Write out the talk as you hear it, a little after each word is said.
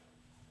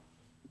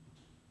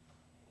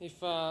If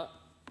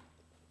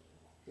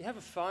you have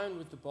a phone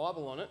with the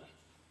Bible on it,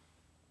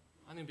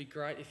 I think it'd be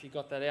great if you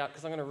got that out,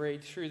 because I'm going to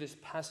read through this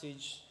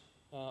passage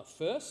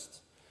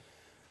first.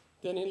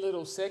 Then in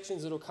little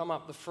sections it'll come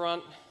up the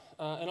front,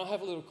 and I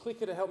have a little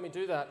clicker to help me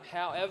do that.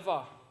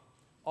 However,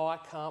 I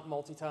can't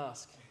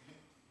multitask.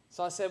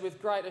 So I said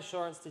with great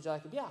assurance to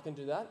Jacob, yeah, I can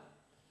do that.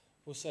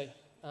 We'll see.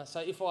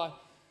 So if I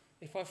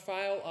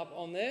fail up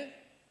on there,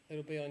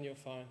 it'll be on your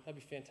phone. That'd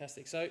be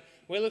fantastic. So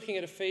we're looking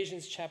at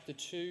Ephesians chapter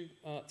 2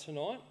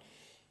 tonight,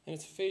 and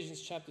it's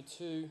Ephesians chapter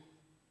 2,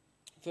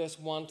 verse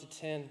 1 to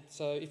 10.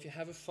 So if you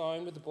have a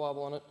phone with the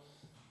Bible on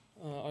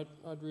it,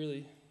 I'd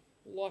really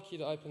like you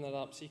to open that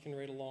up so you can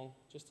read along,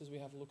 just as we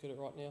have a look at it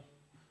right now.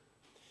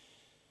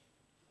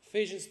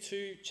 Ephesians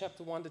 2,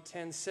 chapter 1 to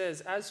 10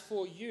 says, "As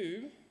for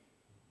you,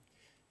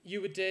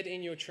 you were dead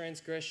in your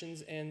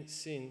transgressions and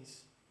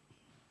sins,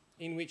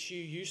 in which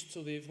you used to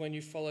live when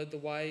you followed the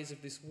ways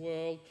of this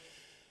world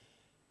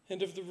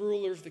and of the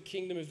ruler of the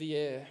kingdom of the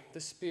air, the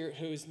Spirit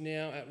who is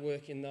now at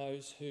work in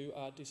those who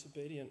are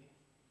disobedient.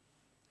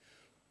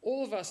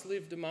 All of us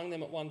lived among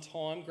them at one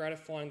time,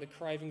 gratifying the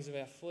cravings of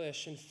our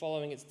flesh and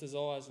following its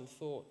desires and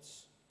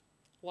thoughts.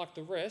 Like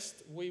the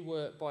rest, we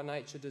were by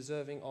nature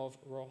deserving of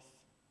wrath.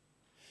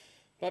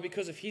 But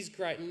because of his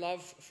great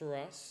love for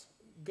us,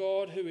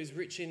 God, who is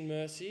rich in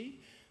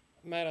mercy,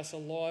 made us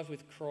alive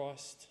with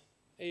Christ,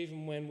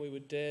 even when we were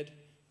dead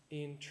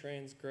in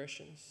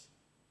transgressions.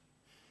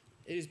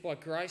 It is by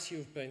grace you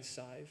have been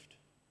saved.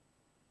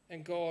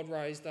 And God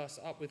raised us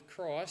up with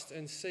Christ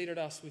and seated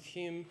us with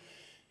him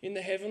in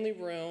the heavenly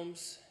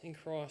realms in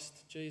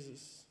Christ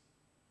Jesus,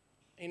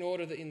 in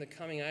order that in the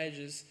coming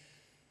ages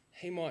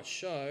he might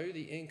show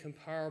the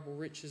incomparable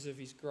riches of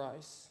his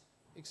grace,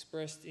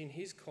 expressed in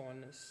his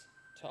kindness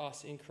to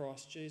us in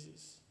Christ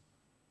Jesus.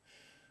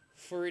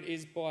 For it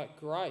is by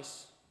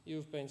grace you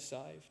have been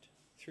saved,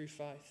 through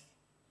faith.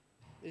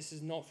 This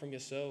is not from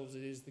yourselves,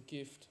 it is the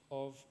gift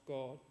of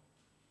God.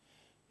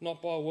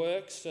 Not by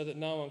works, so that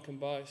no one can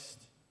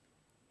boast.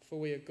 For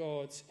we are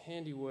God's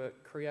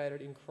handiwork,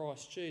 created in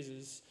Christ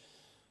Jesus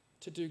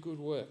to do good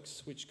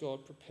works, which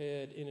God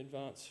prepared in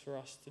advance for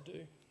us to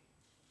do."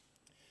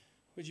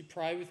 Would you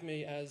pray with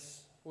me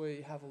as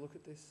we have a look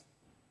at this?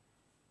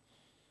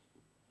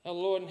 Our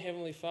Lord and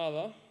Heavenly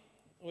Father,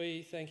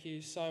 we thank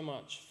you so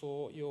much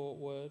for your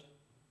word.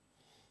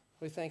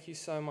 We thank you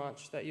so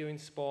much that you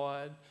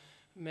inspired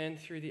men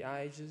through the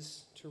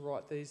ages to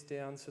write these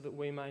down so that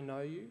we may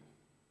know you.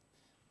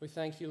 We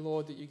thank you,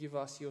 Lord, that you give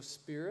us your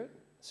Spirit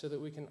so that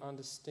we can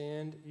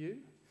understand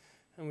you.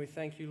 And we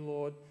thank you,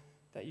 Lord,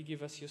 that you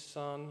give us your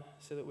Son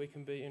so that we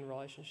can be in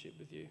relationship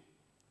with you.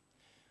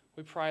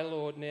 We pray,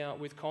 Lord, now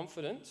with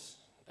confidence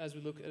as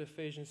we look at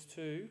Ephesians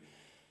 2,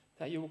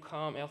 that you will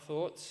calm our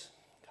thoughts,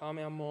 calm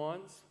our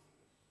minds,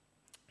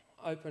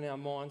 open our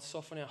minds,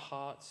 soften our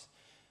hearts,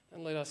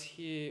 and let us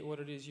hear what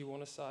it is you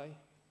want to say.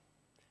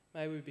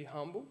 May we be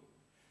humble.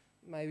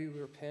 May we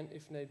repent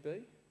if need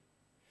be.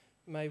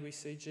 May we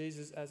see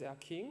Jesus as our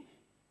King,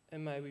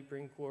 and may we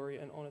bring glory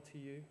and honour to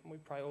you. And we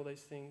pray all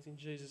these things in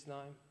Jesus'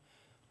 name.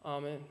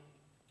 Amen.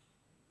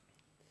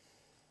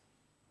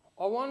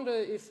 I wonder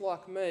if,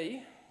 like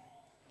me,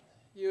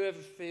 you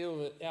ever feel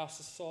that our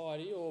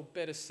society, or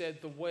better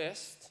said, the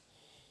West,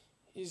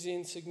 is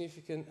in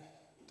significant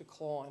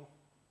decline.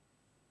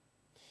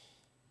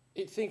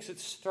 It thinks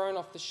it's thrown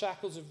off the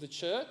shackles of the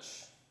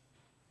church.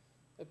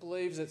 It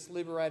believes it's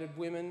liberated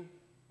women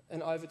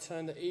and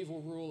overturned the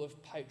evil rule of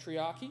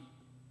patriarchy.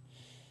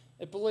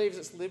 It believes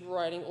it's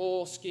liberating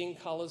all skin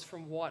colours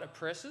from white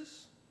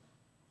oppressors.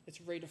 It's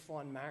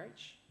redefined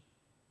marriage.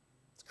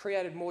 It's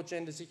created more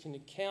genders you can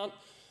count.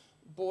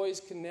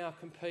 Boys can now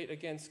compete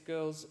against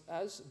girls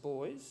as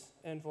boys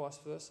and vice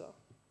versa.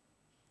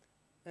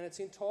 And it's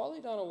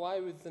entirely done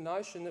away with the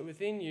notion that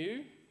within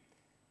you,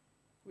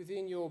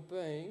 within your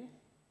being,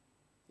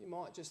 you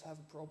might just have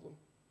a problem.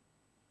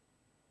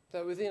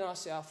 That within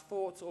us, our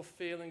thoughts or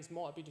feelings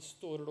might be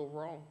distorted or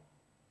wrong.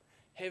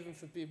 Heaven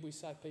forbid we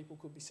say people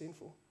could be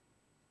sinful.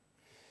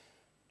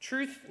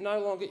 Truth no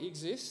longer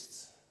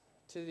exists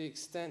to the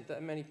extent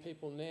that many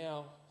people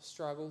now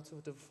struggle to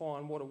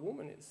define what a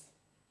woman is.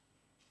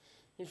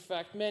 In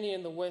fact, many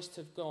in the West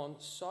have gone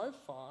so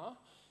far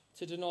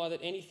to deny that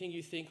anything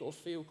you think or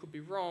feel could be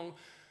wrong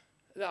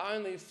that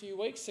only a few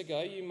weeks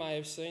ago, you may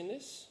have seen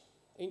this,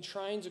 in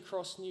trains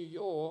across New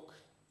York,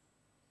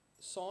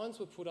 signs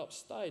were put up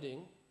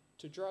stating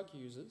to drug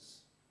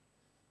users,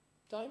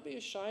 don't be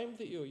ashamed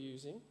that you're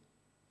using,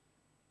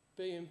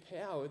 be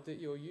empowered that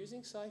you're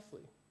using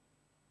safely.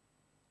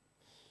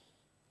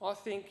 I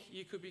think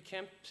you could be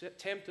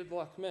tempted,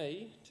 like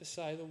me, to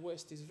say the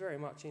West is very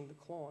much in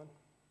decline.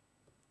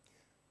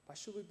 But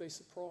should we be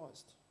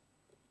surprised?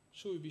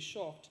 Should we be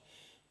shocked?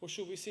 Or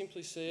should we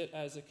simply see it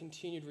as a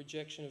continued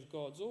rejection of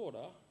God's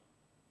order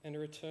and a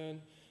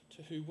return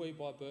to who we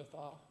by birth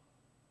are?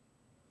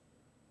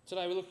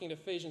 Today we're looking at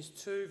Ephesians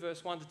 2,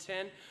 verse 1 to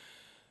 10.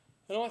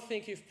 And I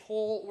think if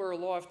Paul were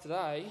alive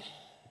today,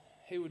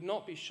 he would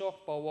not be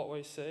shocked by what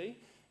we see.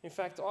 In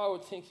fact, I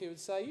would think he would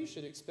say, you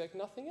should expect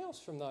nothing else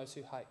from those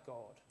who hate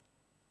God.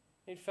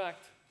 In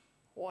fact,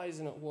 Why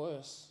isn't it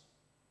worse?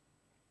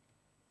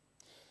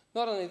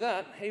 Not only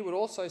that, he would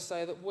also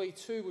say that we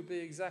too would be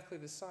exactly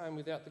the same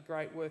without the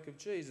great work of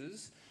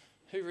Jesus,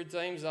 who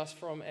redeems us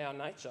from our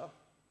nature.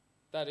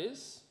 That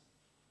is,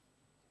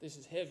 this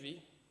is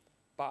heavy,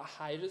 but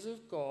haters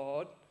of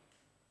God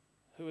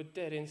who are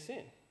dead in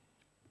sin.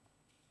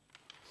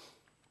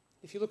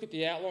 If you look at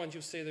the outlines,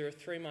 you'll see there are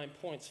three main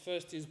points.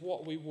 First is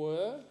what we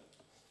were,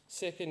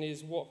 second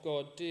is what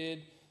God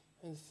did,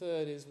 and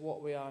third is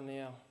what we are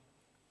now.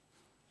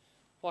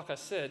 Like I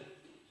said,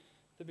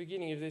 the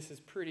beginning of this is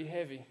pretty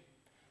heavy,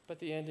 but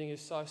the ending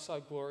is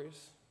so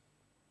glorious.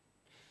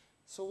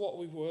 So what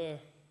we were.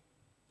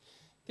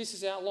 This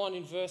is outlined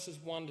in verses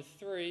 1 to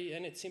 3,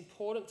 and it's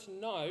important to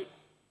note,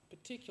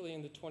 particularly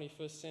in the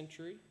 21st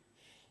century,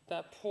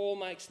 that Paul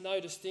makes no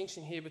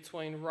distinction here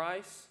between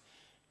race,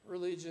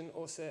 religion,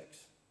 or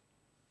sex.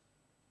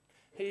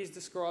 He is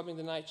describing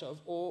the nature of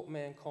all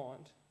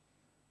mankind,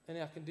 and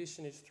our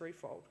condition is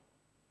threefold.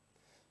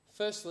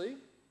 Firstly,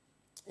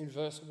 in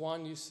verse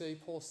 1, you see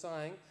Paul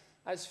saying,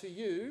 "As for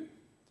you,"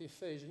 the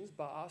Ephesians,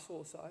 but us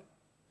also,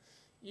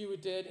 "you were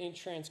dead in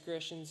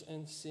transgressions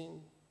and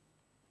sin."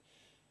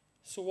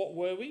 So what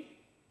were we?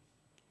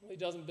 Well, he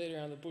doesn't beat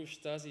around the bush,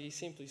 does he? He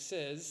simply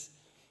says,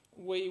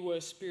 we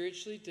were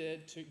spiritually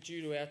dead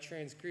due to our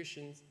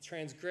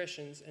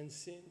transgressions and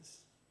sins.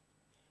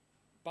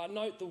 But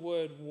note the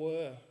word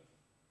 "were."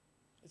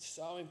 It's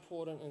so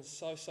important and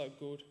so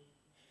good.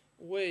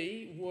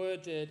 We were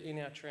dead in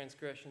our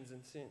transgressions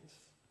and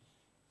sins,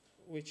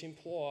 which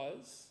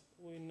implies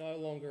we no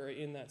longer are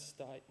in that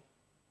state.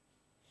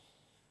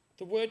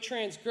 The word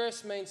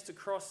transgress means to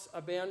cross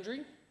a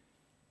boundary,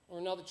 or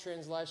another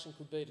translation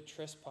could be to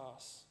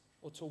trespass,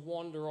 or to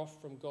wander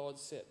off from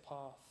God's set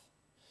path.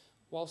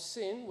 While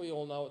sin, we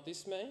all know what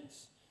this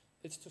means.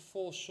 It's to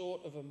fall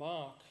short of a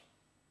mark,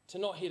 to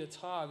not hit a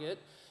target.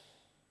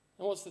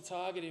 And what's the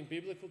target in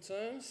biblical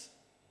terms?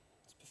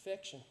 It's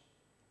perfection.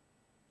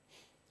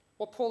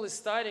 What Paul is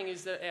stating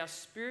is that our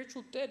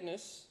spiritual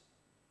deadness,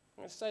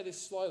 I'm going to say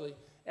this slowly,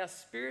 our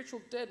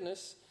spiritual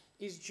deadness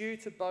is due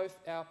to both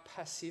our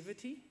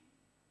passivity,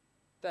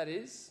 that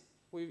is,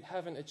 we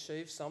haven't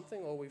achieved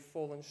something or we've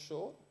fallen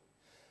short,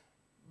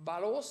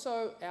 but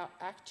also our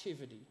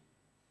activity,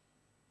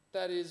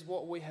 that is,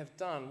 what we have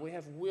done. We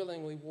have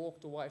willingly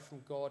walked away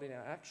from God in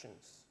our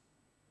actions.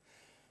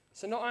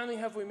 So not only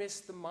have we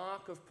missed the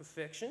mark of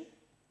perfection,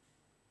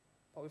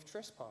 but we've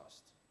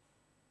trespassed.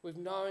 We've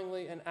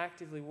knowingly and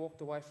actively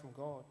walked away from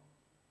God.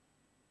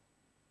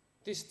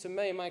 This, to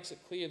me, makes it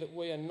clear that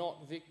we are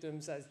not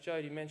victims, as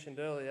Jody mentioned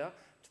earlier,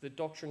 to the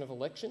doctrine of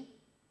election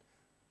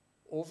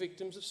or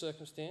victims of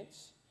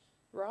circumstance.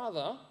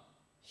 Rather,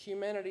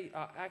 humanity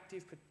are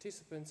active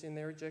participants in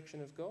their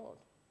rejection of God.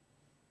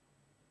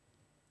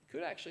 You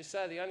could actually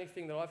say the only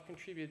thing that I've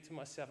contributed to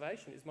my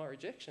salvation is my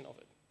rejection of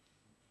it.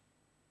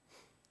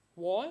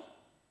 Why?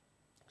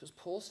 Because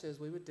Paul says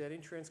we were dead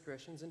in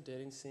transgressions and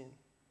dead in sin.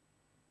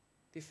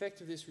 The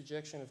effect of this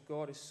rejection of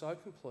God is so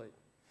complete,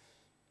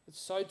 it's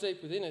so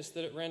deep within us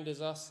that it renders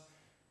us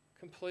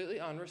completely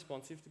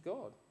unresponsive to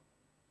God,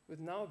 with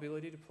no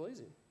ability to please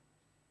him.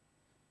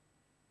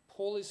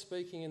 Paul is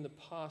speaking in the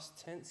past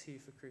tense here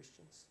for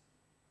Christians,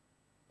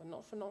 but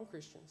not for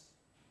non-Christians.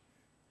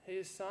 He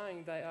is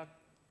saying they are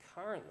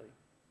currently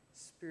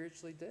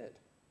spiritually dead,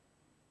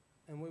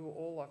 and we were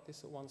all like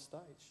this at one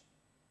stage.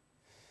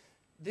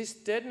 This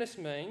deadness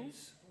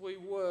means we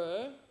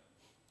were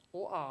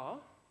or are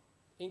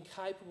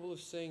incapable of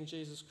seeing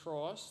Jesus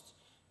Christ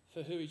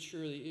for who he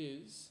truly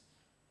is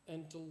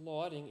and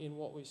delighting in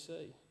what we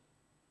see.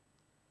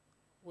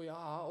 We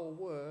are or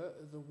were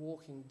the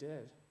walking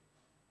dead.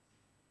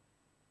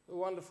 The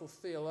wonderful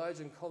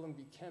theologian Colin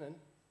Buchanan,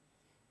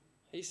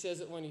 he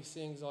says it when he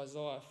sings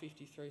Isaiah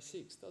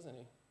 53:6, doesn't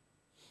he?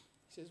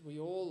 He says, we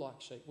all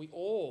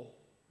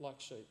like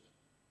sheep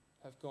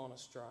have gone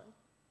astray.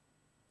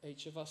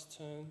 Each of us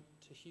turned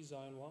to his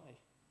own way.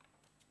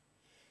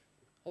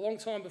 A long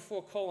time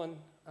before Colin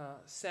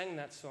sang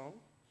that song,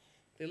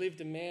 there lived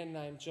a man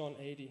named John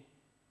Eadie.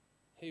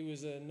 He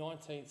was a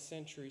 19th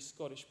century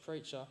Scottish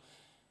preacher,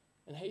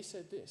 and he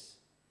said this: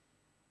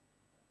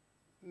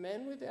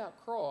 men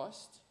without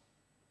Christ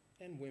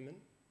and women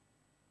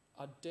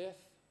are death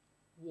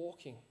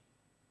walking.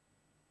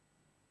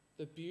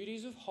 The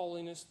beauties of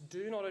holiness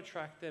do not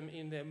attract them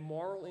in their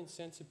moral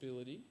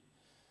insensibility,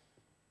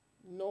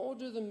 nor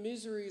do the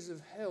miseries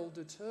of hell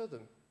deter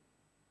them.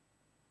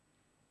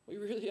 We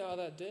really are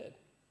that dead.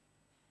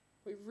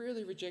 We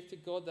really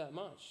rejected God that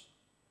much.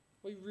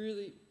 We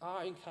really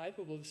are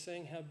incapable of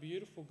seeing how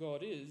beautiful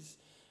God is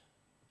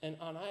and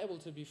unable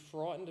to be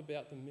frightened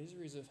about the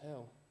miseries of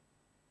hell.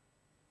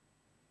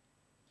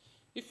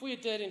 If we are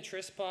dead in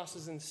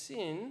trespasses and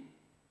sin,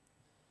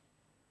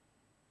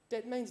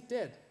 dead means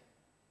dead.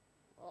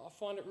 I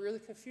find it really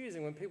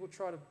confusing when people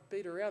try to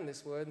beat around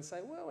this word and say,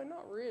 well, we're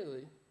not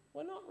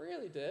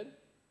really dead.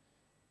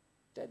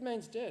 Dead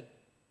means dead.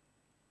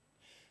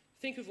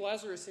 Think of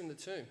Lazarus in the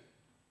tomb.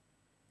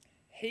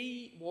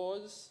 He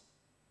was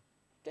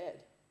dead.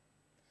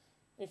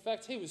 In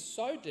fact, he was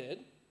so dead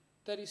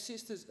that his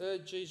sisters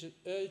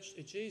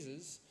urged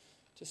Jesus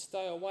to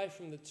stay away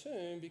from the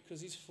tomb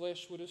because his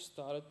flesh would have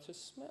started to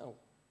smell.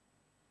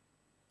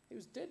 He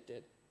was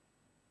dead.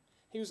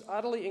 He was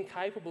utterly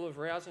incapable of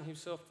rousing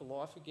himself to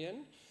life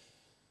again.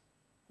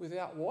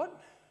 Without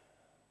what?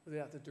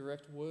 Without the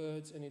direct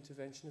words and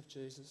intervention of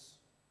Jesus.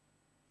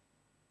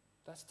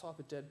 That's the type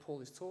of dead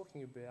Paul is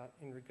talking about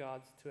in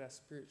regards to our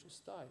spiritual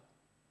state.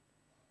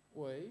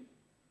 We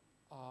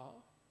are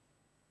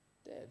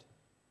dead.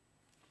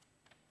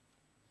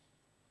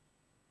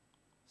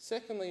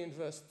 Secondly, in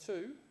verse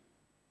 2,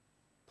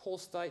 Paul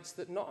states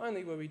that not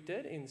only were we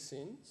dead in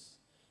sins,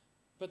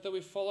 but that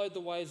we followed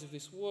the ways of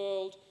this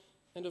world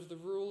and of the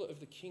ruler of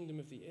the kingdom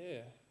of the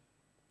air,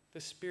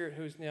 the spirit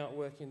who is now at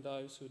work in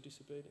those who are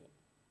disobedient.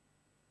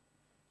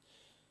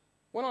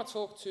 When I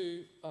talk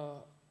to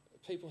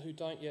people who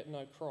don't yet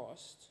know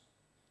Christ,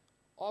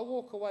 I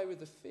walk away with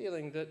the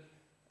feeling that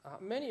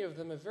many of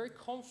them are very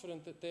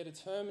confident that they're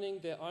determining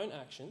their own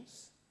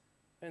actions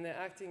and they're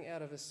acting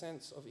out of a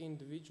sense of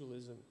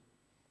individualism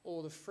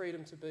or the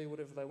freedom to be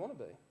whatever they want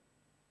to be.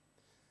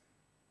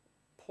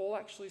 Paul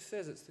actually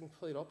says it's the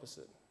complete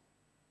opposite.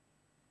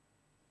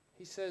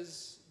 He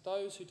says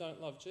those who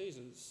don't love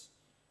Jesus,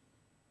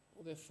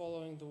 well, they're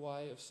following the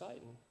way of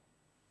Satan,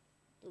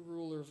 the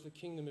ruler of the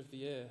kingdom of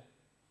the air.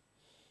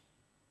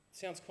 It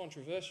sounds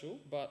controversial,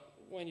 but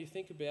when you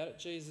think about it,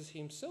 Jesus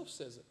himself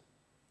says it.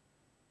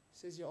 He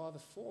says you're either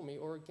for me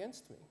or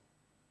against me.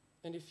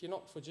 And if you're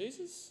not for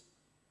Jesus,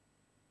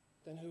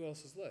 then who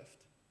else is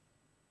left?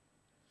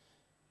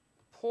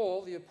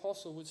 Paul, the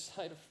apostle, would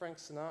say to Frank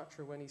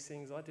Sinatra when he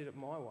sings, "I did it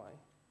my way."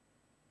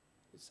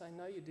 He'd say,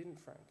 "No, you didn't,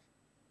 Frank.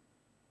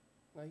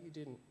 No, you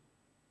didn't.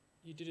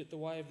 You did it the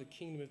way of the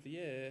kingdom of the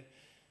air.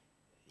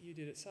 You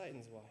did it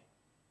Satan's way."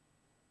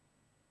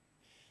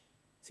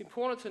 It's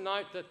important to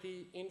note that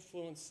the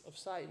influence of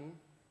Satan,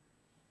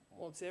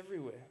 well, it's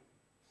everywhere.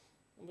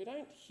 And we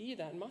don't hear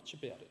that much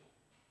about it.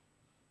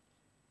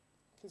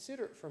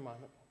 Consider it for a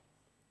moment.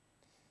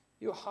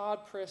 You're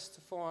hard-pressed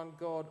to find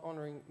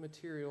God-honouring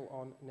material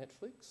on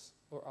Netflix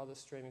or other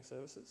streaming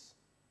services.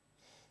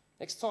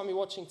 Next time you're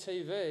watching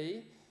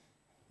TV,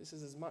 this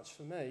is as much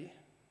for me,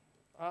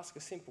 ask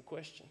a simple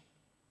question.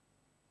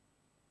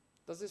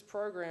 Does this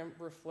program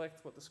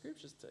reflect what the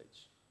scriptures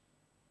teach?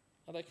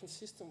 Are they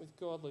consistent with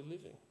godly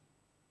living?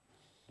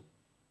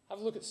 Have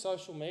a look at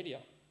social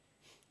media,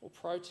 or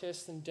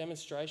protests and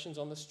demonstrations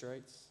on the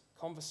streets,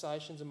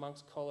 conversations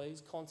amongst colleagues,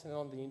 content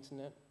on the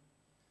internet.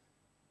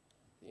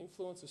 The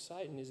influence of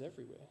Satan is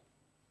everywhere,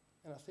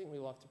 and I think we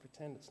like to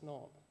pretend it's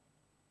not.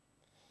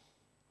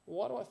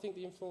 Why do I think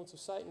the influence of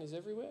Satan is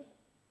everywhere?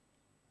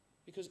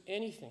 Because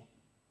anything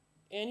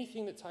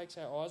that takes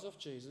our eyes off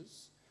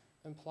Jesus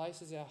and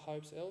places our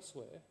hopes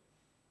elsewhere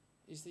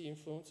is the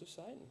influence of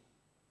Satan.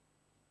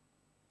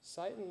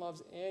 Satan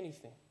loves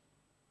anything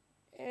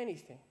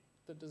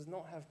that does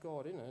not have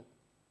God in it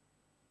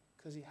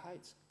because he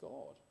hates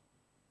God.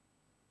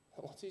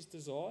 And what's his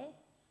desire?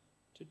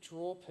 To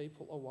draw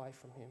people away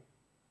from him.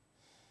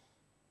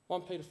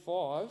 1 Peter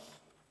 5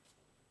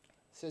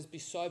 says, "Be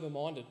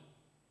sober-minded,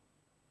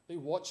 be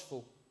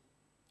watchful.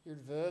 Your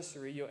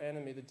adversary, your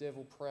enemy, the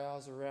devil,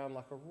 prowls around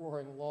like a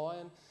roaring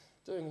lion,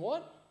 doing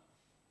what?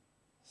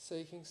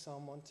 Seeking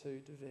someone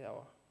to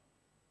devour."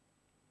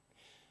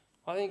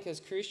 I think as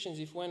Christians,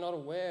 if we're not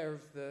aware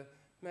of the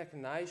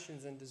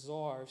machinations and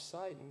desire of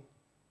Satan,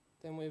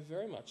 then we're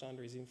very much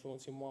under his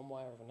influence in one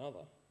way or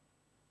another.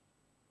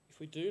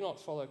 If we do not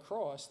follow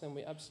Christ, then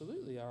we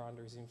absolutely are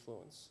under his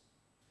influence.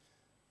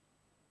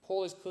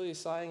 Paul is clearly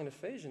saying in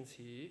Ephesians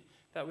here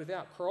that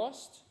without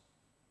Christ,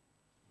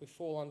 we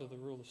fall under the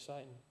rule of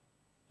Satan,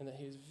 and that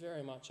he is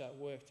very much at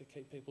work to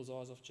keep people's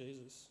eyes off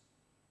Jesus.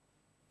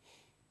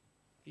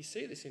 You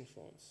see this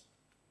influence?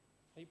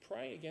 Are you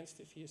praying against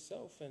it for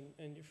yourself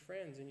and your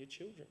friends and your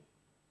children?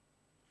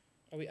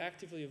 Are we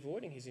actively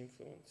avoiding his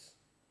influence?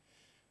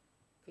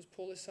 Because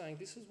Paul is saying,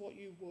 this is what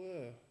you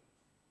were.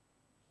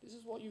 This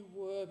is what you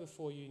were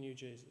before you knew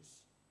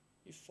Jesus.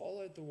 You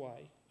followed the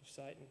way of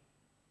Satan,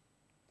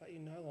 but you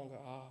no longer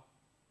are.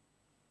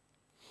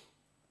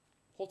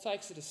 Paul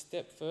takes it a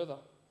step further.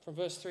 From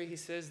verse 3, he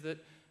says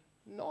that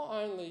not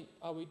only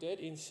are we dead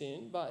in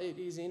sin, but it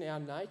is in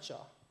our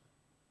nature.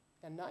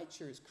 Our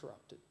nature is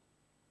corrupted.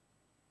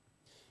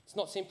 It's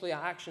not simply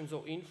our actions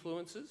or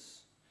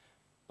influences,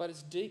 but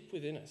it's deep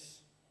within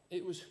us.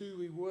 It was who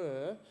we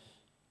were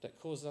that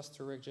caused us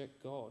to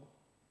reject God.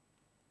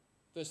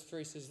 Verse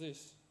 3 says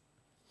this,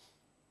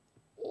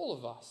 all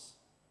of us.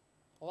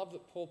 I love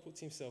that Paul puts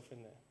himself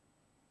in there.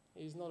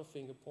 He's not a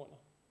finger pointer.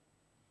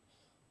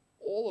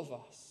 All of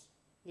us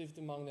lived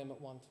among them at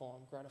one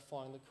time,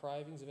 gratifying the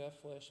cravings of our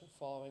flesh and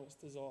following its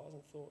desires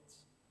and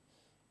thoughts.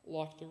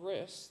 Like the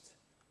rest,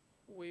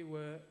 we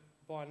were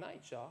by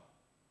nature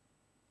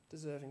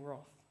deserving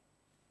wrath.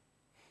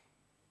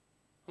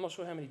 I'm not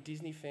sure how many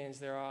Disney fans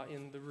there are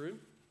in the room.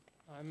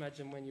 I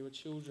imagine when you were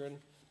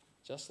children,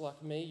 just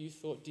like me, you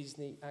thought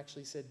Disney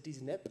actually said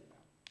Disney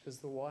because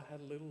the Y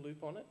had a little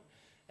loop on it,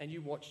 and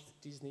you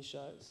watched Disney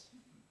shows.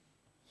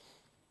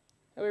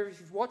 However, if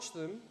you've watched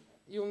them,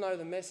 you'll know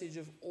the message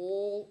of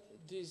all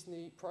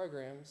Disney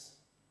programs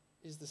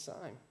is the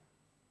same.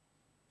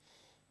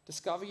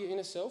 Discover your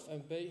inner self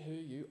and be who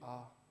you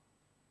are.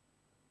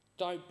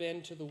 Don't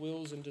bend to the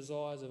wills and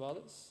desires of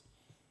others.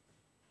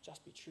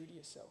 Just be true to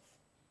yourself.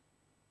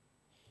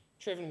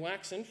 Trevin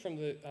Waxon from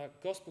the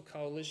Gospel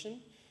Coalition,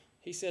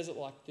 he says it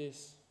like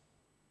this.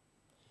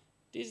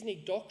 Disney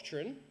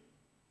doctrine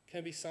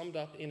can be summed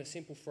up in a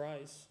simple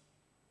phrase.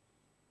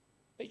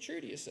 Be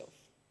true to yourself.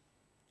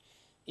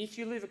 If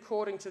you live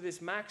according to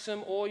this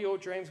maxim, all your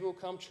dreams will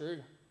come true.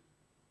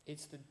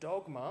 It's the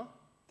dogma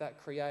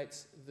that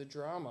creates the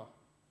drama.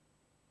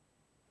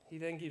 He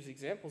then gives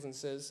examples and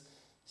says,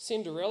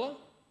 Cinderella,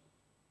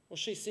 well,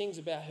 she sings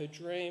about her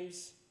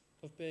dreams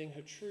of being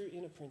her true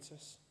inner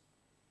princess.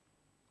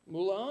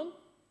 Mulan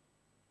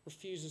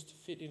refuses to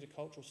fit into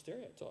cultural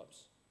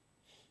stereotypes.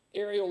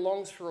 Ariel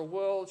longs for a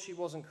world she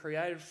wasn't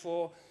created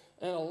for,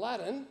 and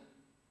Aladdin,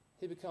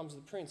 he becomes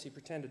the prince he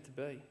pretended to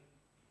be.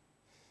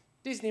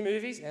 Disney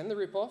movies and the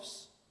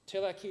rip-offs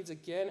tell our kids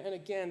again and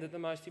again that the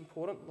most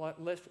important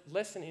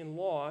lesson in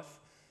life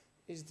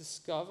is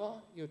discover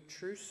your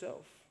true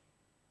self,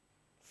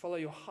 follow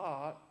your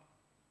heart,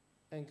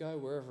 and go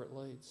wherever it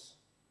leads.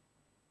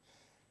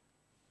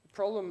 The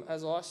problem,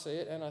 as I see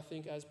it, and I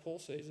think as Paul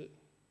sees it,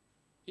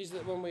 is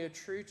that when we are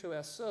true to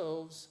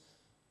ourselves,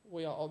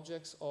 we are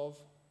objects of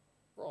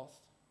wrath.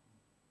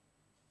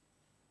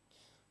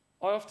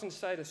 I often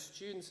say to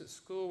students at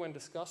school when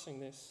discussing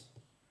this,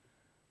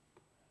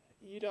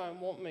 you don't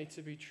want me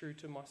to be true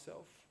to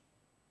myself,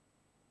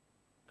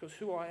 because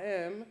who I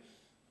am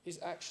is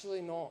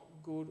actually not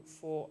good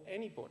for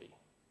anybody.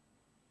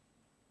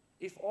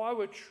 If I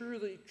were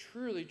truly,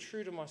 truly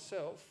true to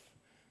myself,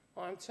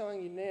 I'm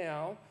telling you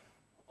now,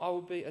 I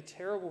would be a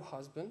terrible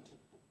husband.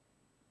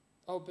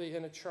 I would be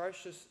an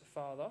atrocious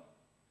father.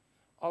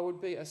 I would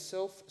be a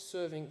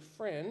self-serving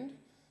friend,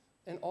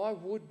 and I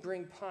would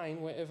bring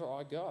pain wherever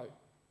I go.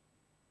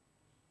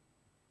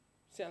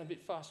 Sound a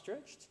bit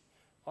far-stretched?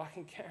 I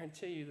can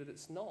guarantee you that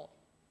it's not.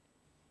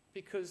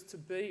 Because to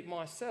be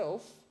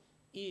myself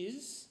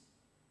is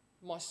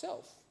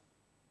myself.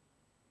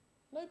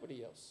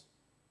 Nobody else.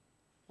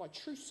 My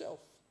true self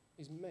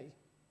is me.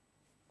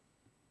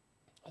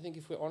 I think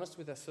if we're honest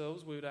with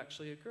ourselves, we would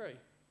actually agree.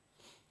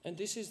 And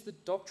this is the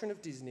doctrine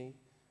of Disney,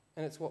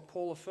 and it's what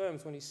Paul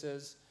affirms when he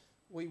says,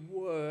 we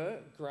were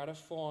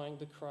gratifying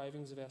the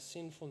cravings of our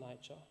sinful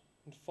nature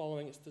and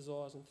following its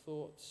desires and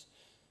thoughts.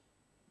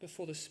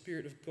 Before the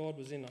Spirit of God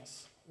was in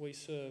us, we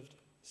served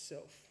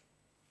self.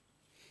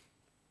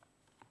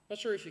 Not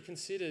sure if you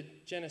considered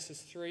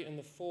Genesis 3 and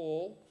the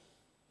fall,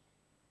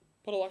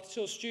 but I like to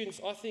tell students,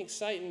 I think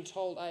Satan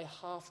told a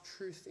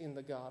half-truth in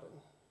the garden.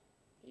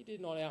 He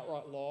did not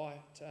outright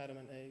lie to Adam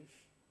and Eve.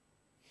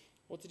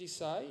 What did he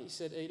say? He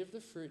said, eat of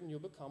the fruit and you'll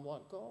become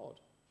like God.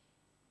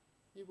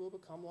 You will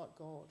become like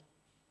God.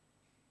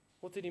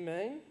 What did he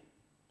mean?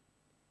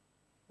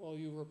 Well,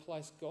 you'll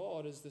replace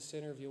God as the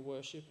centre of your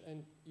worship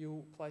and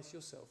you'll place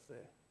yourself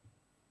there.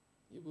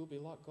 You will be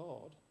like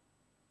God.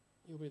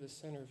 You'll be the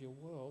centre of your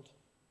world.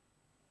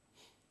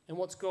 And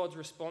what's God's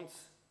response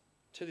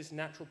to this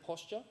natural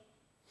posture?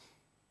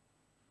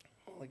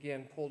 Well,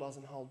 again, Paul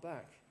doesn't hold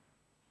back.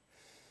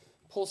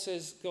 Paul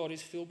says God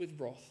is filled with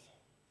wrath.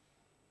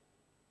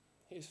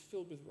 He is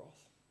filled with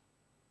wrath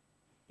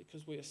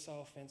because we are so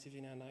offensive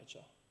in our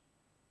nature.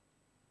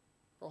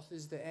 Wrath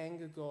is the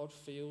anger God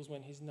feels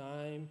when his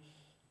name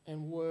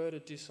and word are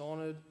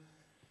dishonoured,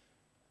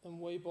 and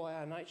we by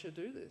our nature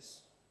do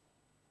this.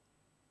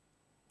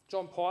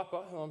 John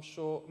Piper, who I'm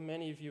sure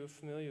many of you are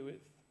familiar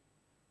with,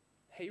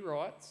 he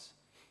writes,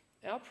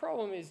 our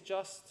problem is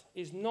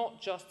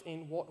not just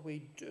in what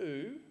we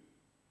do.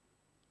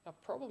 Our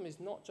problem is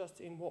not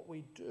just in what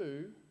we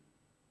do,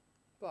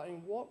 but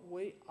in what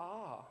we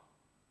are.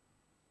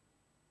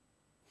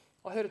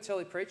 I heard a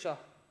telly preacher.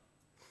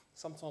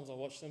 Sometimes I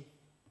watch them.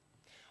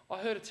 I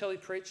heard a telly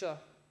preacher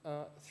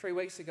 3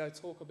 weeks ago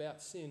talk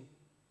about sin.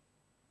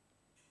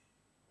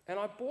 And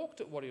I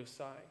balked at what he was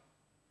saying.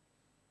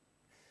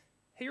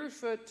 He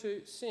referred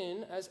to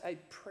sin as a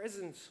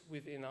presence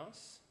within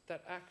us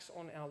that acts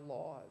on our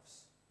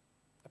lives.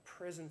 A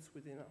presence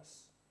within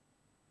us.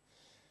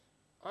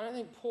 I don't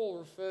think Paul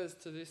refers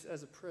to this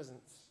as a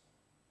presence.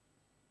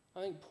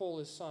 I think Paul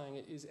is saying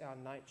it is our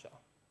nature.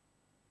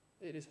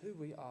 It is who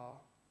we are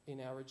in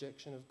our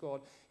rejection of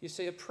God. You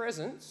see, a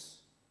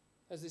presence,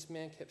 as this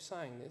man kept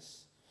saying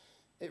this,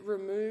 it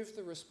removed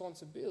the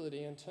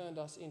responsibility and turned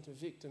us into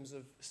victims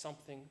of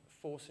something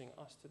forcing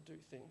us to do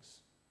things.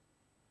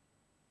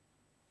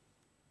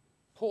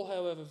 Paul,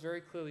 however,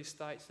 very clearly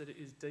states that it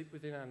is deep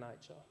within our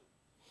nature.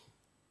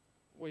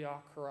 We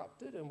are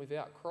corrupted, and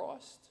without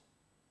Christ,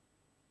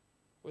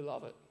 we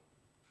love it.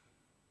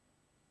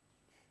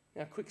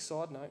 Now, quick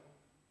side note.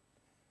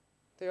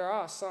 There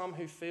are some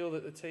who feel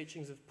that the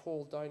teachings of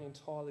Paul don't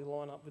entirely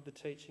line up with the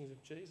teachings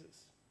of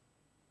Jesus.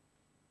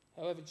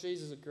 However,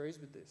 Jesus agrees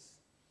with this.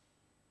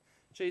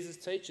 Jesus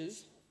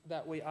teaches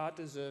that we are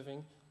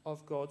deserving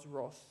of God's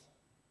wrath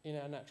in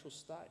our natural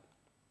state.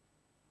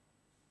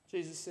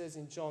 Jesus says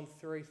in John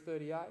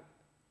 3:38,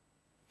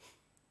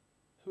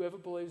 Whoever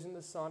believes in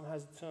the Son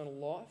has eternal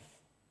life,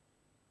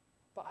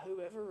 but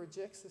whoever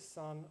rejects the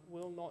Son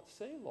will not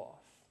see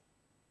life,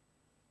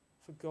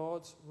 for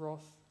God's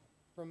wrath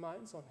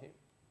remains on him.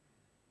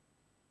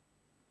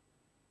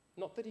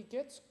 Not that he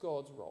gets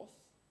God's wrath,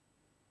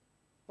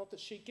 not that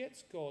she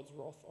gets God's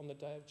wrath on the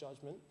day of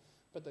judgment,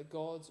 but that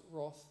God's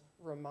wrath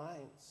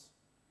remains.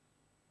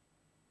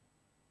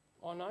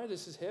 I know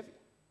this is heavy.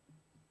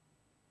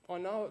 I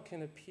know it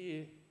can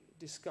appear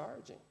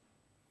discouraging.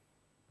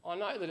 I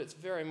know that it's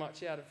very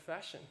much out of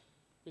fashion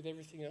with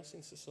everything else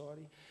in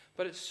society,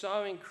 but it's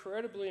so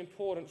incredibly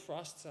important for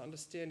us to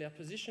understand our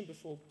position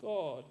before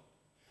God.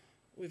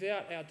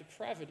 Without our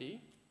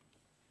depravity,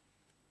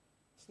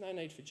 there's no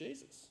need for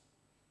Jesus.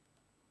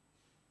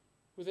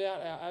 Without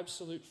our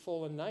absolute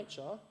fallen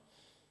nature,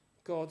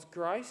 God's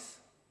grace,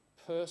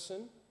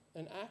 person,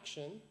 and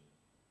action,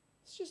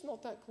 it's just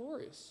not that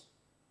glorious.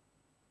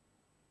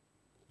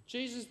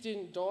 Jesus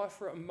didn't die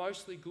for a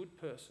mostly good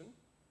person.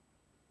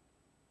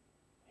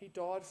 He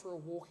died for a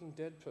walking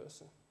dead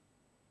person.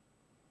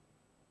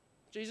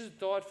 Jesus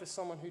died for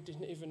someone who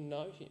didn't even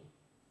know him.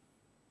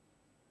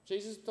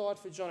 Jesus died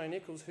for John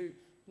Nichols, who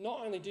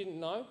not only didn't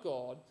know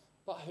God,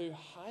 but who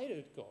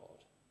hated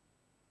God,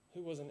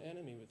 who was an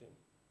enemy with him.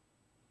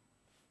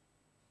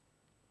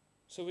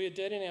 So we are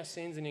dead in our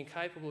sins and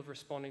incapable of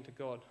responding to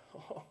God.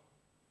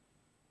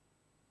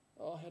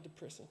 Oh, how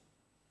depressing.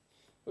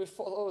 We're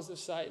followers of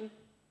Satan,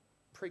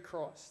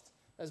 pre-Christ,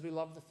 as we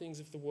love the things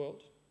of the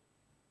world.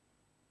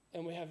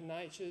 And we have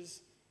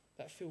natures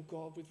that fill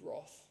God with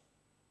wrath.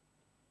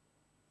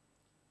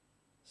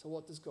 So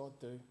what does God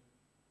do?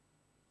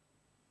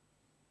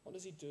 What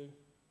does he do?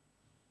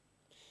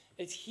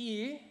 It's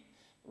here,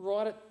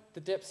 right at the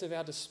depths of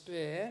our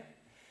despair,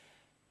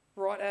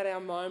 right at our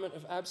moment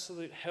of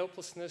absolute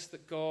helplessness,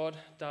 that God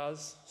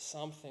does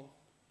something.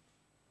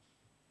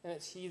 And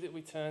it's here that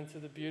we turn to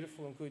the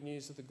beautiful and good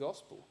news of the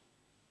gospel.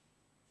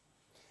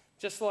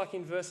 Just like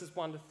in verses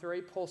 1 to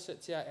 3, Paul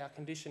sets out our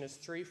condition as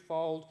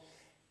threefold.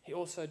 He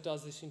also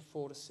does this in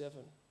 4 to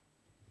 7.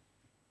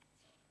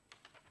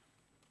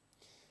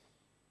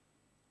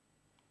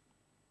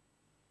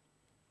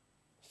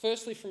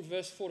 Firstly, from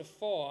verse 4 to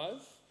 5,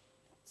 it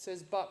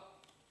says, "But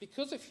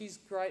because of his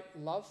great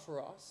love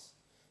for us,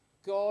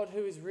 God,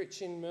 who is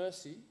rich in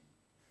mercy,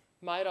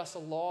 made us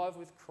alive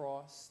with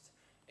Christ,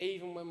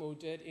 even when we were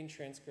dead in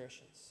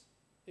transgressions.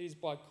 It is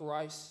by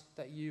grace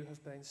that you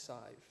have been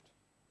saved."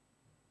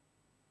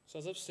 So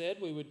as I've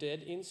said, we were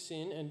dead in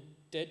sin and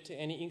dead to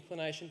any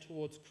inclination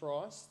towards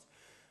Christ.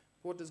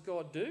 What does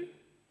God do?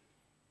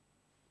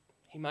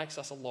 He makes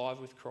us alive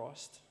with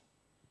Christ.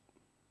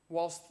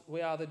 Whilst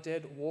we are the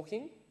dead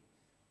walking,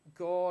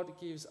 God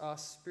gives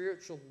us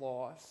spiritual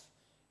life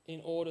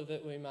in order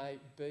that we may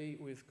be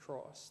with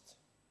Christ.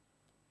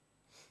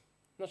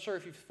 I'm not sure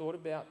if you've thought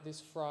about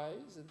this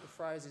phrase. The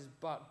phrase is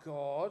 "but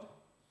God,"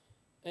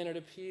 and it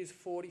appears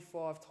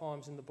 45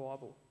 times in the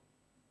Bible.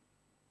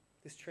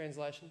 This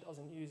translation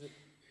doesn't use it.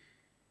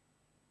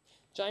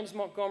 James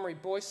Montgomery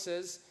Boyce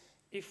says,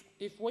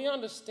 if we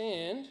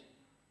understand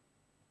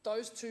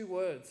those two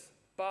words,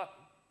 "but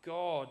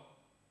God,"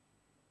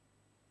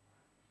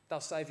 they'll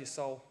save your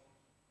soul.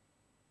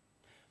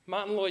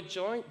 Martin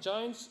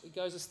Lloyd-Jones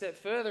goes a step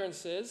further and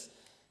says,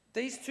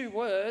 these two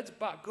words,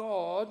 "but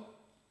God,"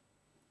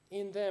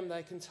 in them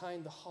they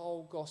contain the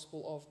whole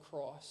gospel of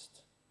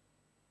Christ.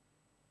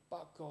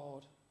 But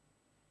God.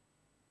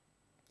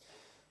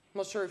 I'm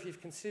not sure if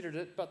you've considered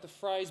it, but the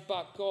phrase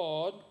 "but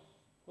God"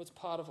 was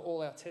part of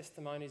all our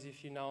testimonies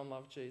if you know and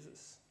love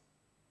Jesus.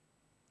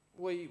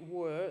 We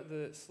were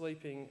the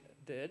sleeping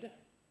dead.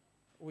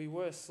 We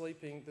were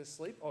sleeping the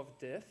sleep of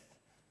death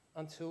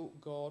until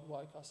God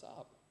woke us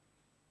up.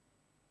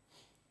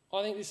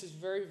 I think this is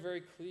very,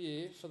 very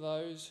clear for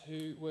those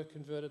who were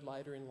converted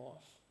later in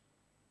life.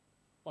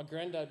 My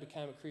granddad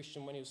became a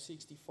Christian when he was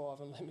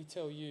 65, and let me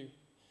tell you,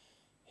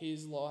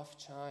 his life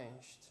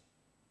changed.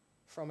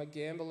 From a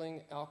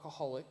gambling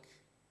alcoholic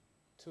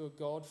to a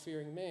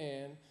God-fearing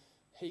man,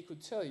 he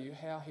could tell you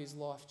how his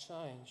life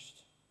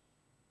changed.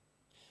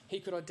 He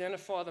could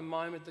identify the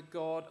moment that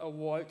God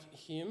awoke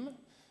him,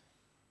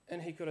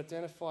 and he could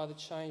identify the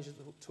change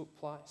that took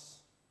place.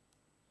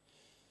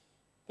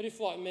 But if,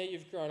 like me,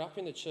 you've grown up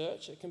in the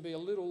church, it can be a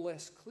little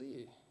less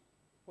clear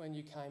when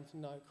you came to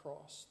know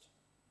Christ.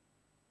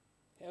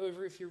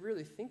 However, if you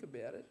really think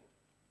about it,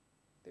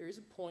 there is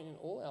a point in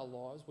all our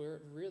lives where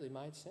it really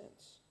made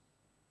sense.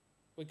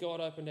 Where God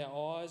opened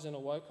our eyes and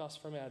awoke us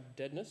from our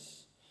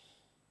deadness,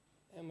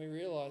 and we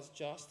realised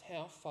just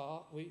how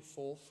far we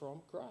fall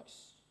from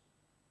grace.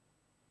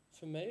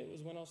 For me, it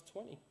was when I was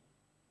 20.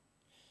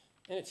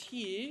 And it's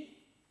here,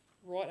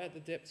 right at the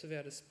depths of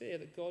our despair,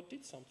 that God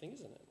did something,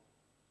 isn't it?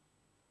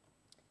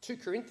 2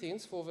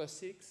 Corinthians 4 verse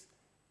 6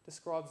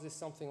 describes this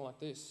something like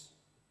this.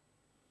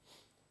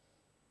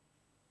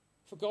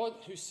 "For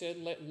God, who said,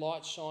 'Let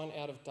light shine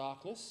out of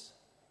darkness,'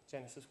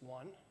 Genesis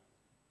 1,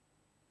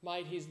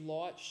 made his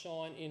light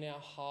shine in our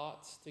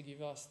hearts to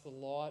give us the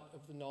light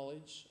of the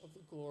knowledge of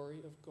the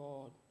glory of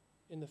God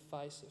in the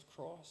face of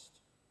Christ.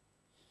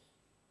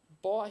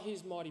 By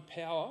his mighty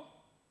power,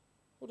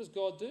 What does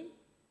God do?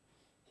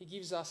 He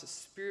gives us a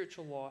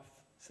spiritual life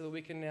so that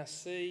we can now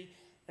see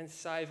and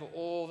savour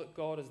all that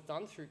God has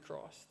done through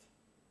Christ.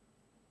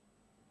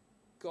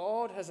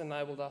 God has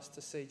enabled us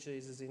to see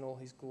Jesus in all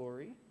his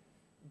glory.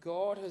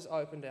 God has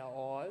opened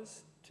our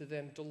eyes to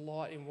then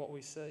delight in what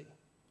we see.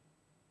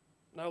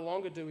 No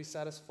longer do we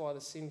satisfy the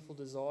sinful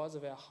desires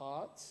of our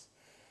hearts.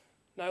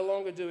 No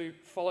longer do we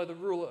follow the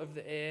ruler of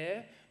the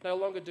air. No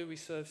longer do we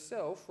serve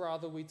self.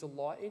 Rather, we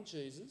delight in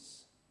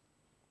Jesus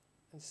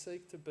and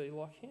seek to be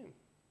like him.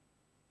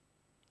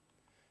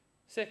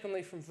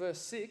 Secondly, from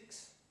verse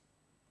 6,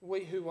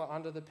 we who are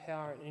under the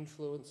power and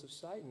influence of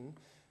Satan,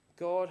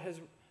 God has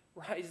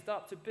raised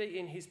up to be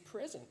in his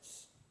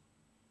presence,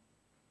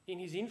 in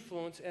his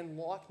influence and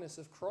likeness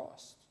of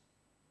Christ.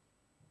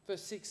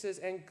 Verse 6 says,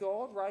 and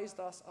God raised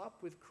us up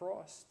with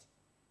Christ.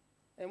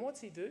 And what's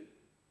he do?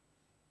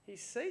 He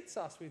seats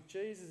us with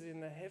Jesus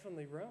in the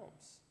heavenly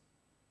realms.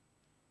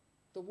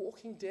 The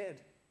walking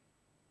dead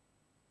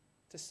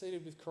to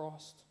seated with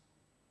Christ.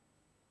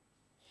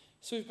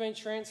 So we've been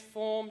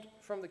transformed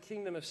from the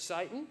kingdom of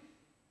Satan,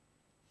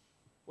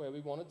 where we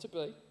wanted to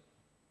be,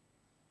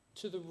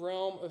 to the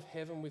realm of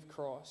heaven with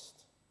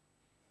Christ.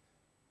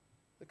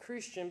 The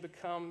Christian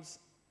becomes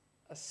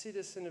a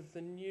citizen of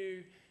the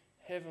new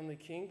heavenly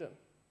kingdom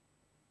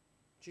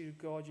due to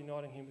God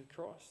uniting him with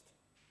Christ.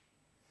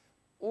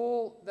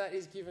 All that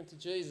is given to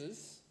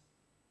Jesus,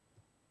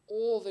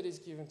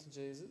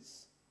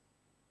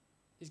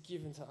 is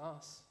given to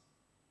us.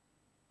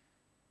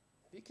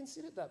 Have you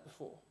considered that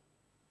before?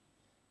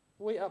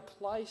 We are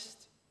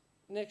placed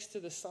next to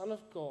the Son of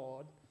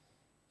God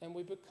and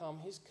we become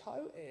his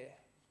co-heir.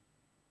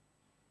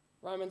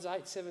 Romans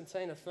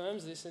 8:17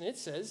 affirms this, and it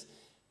says,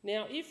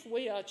 now if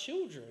we are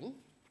children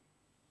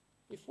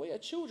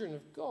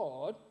of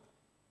God,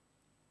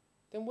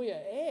 then we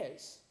are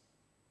heirs.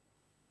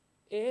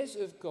 Heirs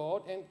of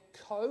God and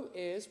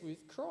co-heirs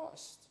with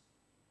Christ.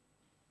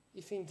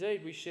 If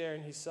indeed we share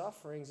in his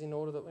sufferings, in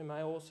order that we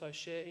may also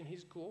share in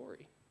his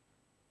glory.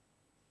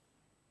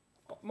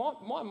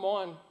 My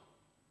mind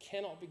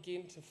cannot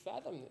begin to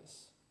fathom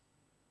this.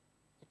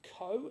 A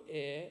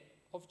co-heir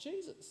of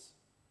Jesus.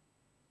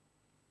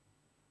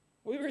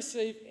 We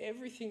receive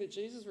everything that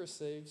Jesus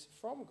receives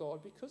from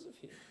God because of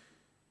him.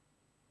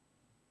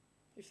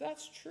 If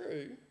that's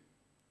true,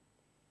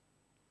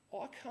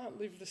 I can't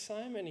live the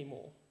same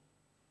anymore.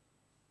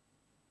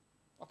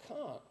 I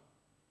can't.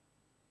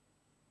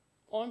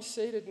 I'm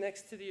seated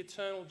next to the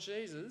eternal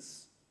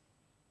Jesus,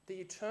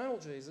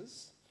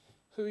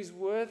 who is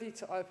worthy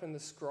to open the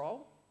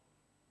scroll.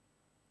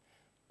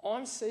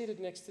 I'm seated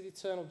next to the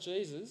eternal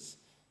Jesus,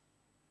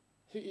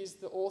 who is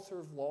the author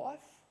of life.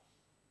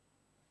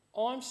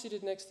 I'm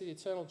seated next to the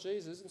eternal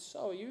Jesus, and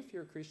so are you if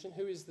you're a Christian,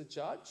 who is the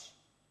judge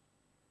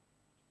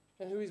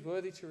and who is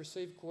worthy to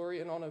receive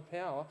glory and honour and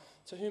power,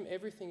 to whom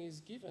everything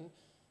is given,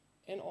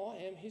 and I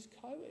am his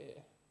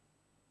co-heir.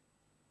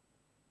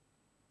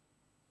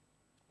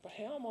 But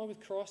how am I with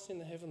Christ in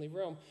the heavenly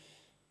realm?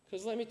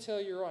 Because let me tell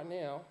you right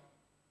now,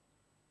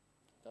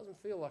 it doesn't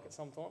feel like it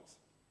sometimes.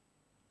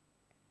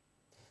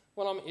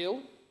 When I'm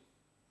ill,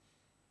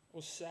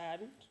 or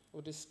saddened,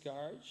 or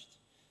discouraged,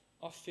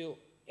 I feel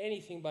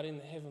anything but in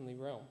the heavenly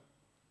realm.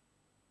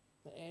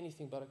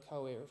 Anything but a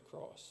co-heir of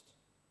Christ.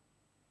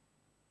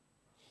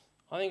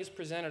 I think it's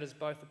presented as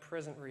both a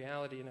present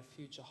reality and a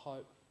future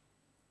hope.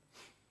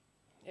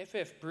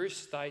 F.F. Bruce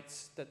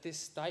states that this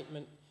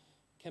statement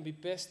can be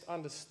best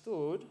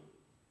understood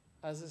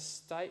as a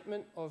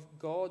statement of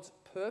God's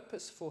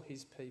purpose for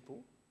his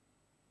people,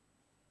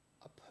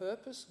 a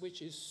purpose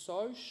which is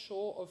so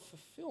sure of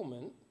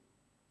fulfillment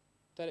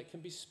that it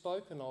can be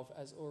spoken of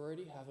as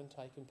already having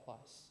taken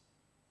place.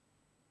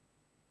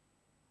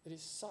 It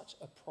is such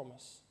a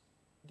promise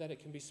that it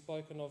can be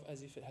spoken of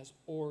as if it has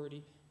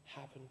already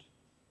happened.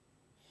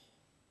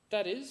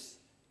 That is,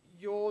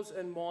 yours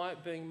and my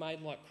being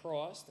made like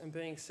Christ and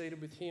being seated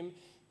with him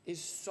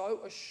is so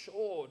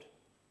assured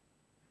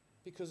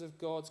because of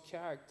God's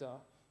character,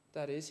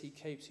 that is, he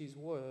keeps his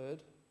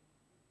word,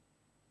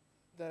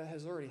 that it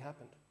has already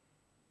happened.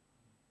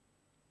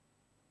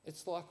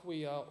 It's like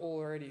we are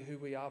already who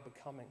we are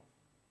becoming.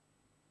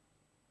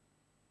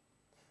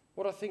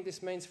 What I think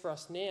this means for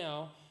us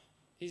now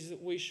is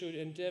that we should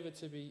endeavour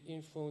to be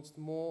influenced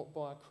more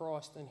by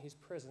Christ and his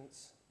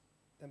presence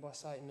than by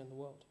Satan and the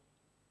world.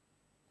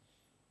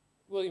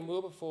 William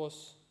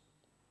Wilberforce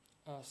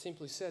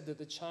simply said that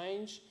the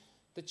change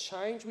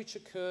which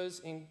occurs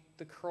in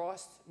the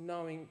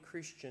Christ-knowing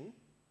Christian,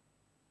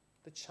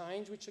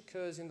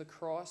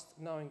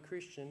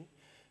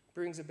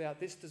 brings about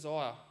this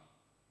desire.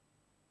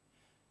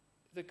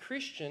 The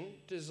Christian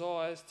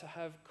desires to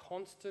have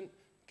constant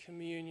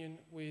communion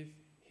with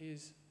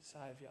his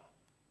Saviour.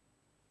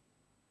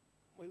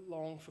 We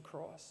long for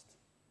Christ.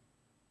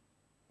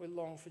 We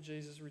long for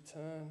Jesus'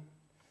 return.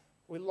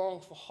 We long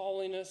for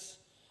holiness.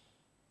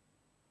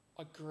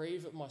 I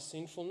grieve at my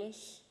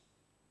sinfulness,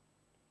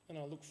 and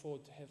I look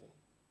forward to heaven.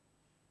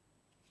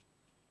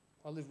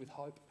 I live with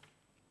hope.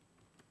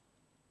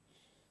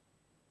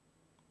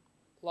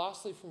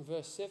 Lastly, from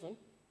verse 7,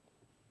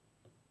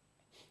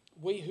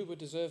 we who were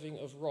deserving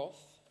of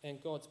wrath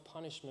and God's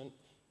punishment,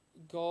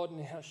 God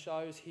now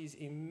shows his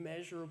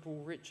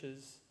immeasurable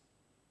riches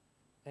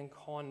and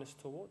kindness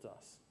towards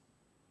us.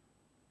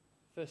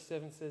 Verse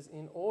 7 says,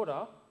 in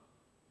order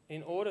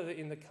that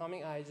in the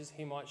coming ages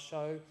he might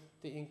show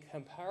the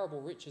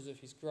incomparable riches of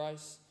his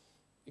grace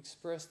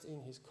expressed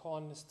in his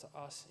kindness to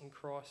us in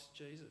Christ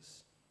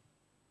Jesus.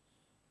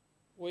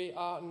 We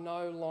are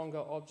no longer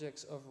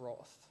objects of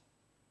wrath.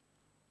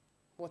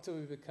 What do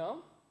we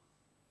become?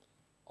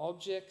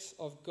 Objects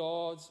of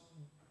God's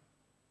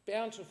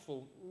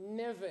bountiful,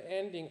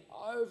 never-ending,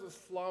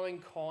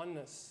 overflowing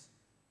kindness.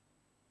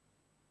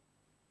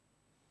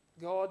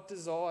 God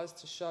desires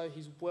to show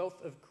his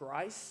wealth of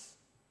grace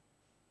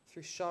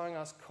through showing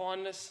us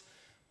kindness.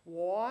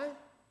 Why?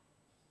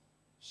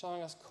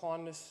 Showing us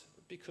kindness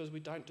because we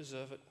don't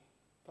deserve it,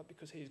 but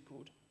because he is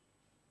good.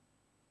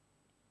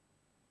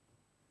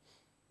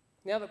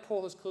 Now that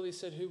Paul has clearly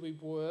said who we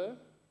were,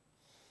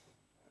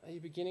 are you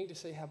beginning to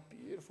see how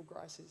beautiful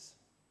grace is?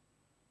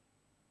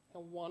 How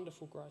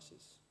wonderful grace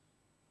is?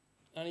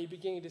 And are you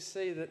beginning to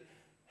see that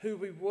who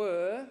we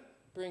were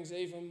brings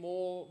even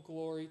more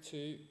glory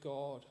to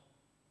God?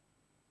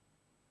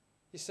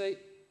 You see,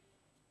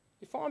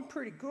 if I'm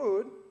pretty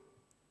good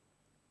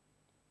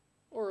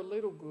or a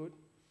little good,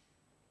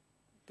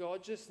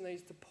 God just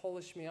needs to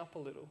polish me up a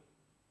little.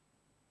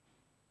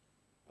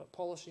 But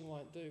polishing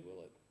won't do,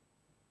 will it?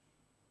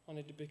 I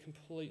need to be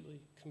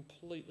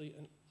completely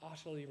and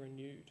utterly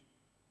renewed.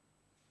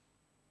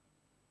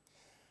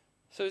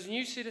 So as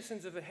new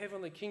citizens of a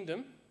heavenly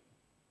kingdom,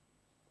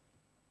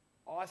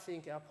 I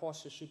think our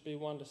posture should be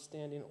one to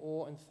stand in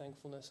awe and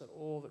thankfulness at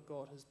all that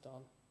God has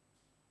done.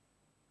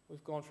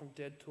 We've gone from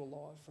dead to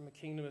alive, from a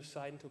kingdom of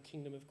Satan to a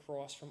kingdom of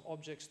Christ, from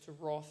objects to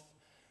wrath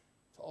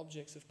to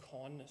objects of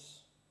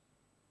kindness.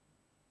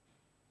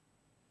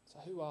 So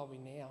who are we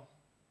now?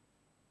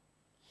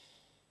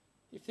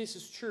 If this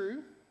is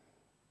true,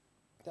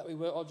 that we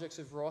were objects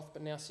of wrath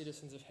but now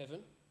citizens of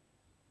heaven,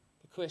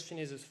 the question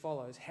is as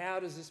follows: how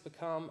does this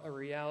become a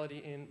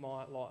reality in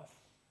my life?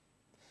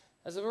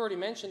 As I've already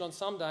mentioned, on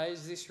some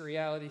days this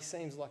reality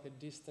seems like a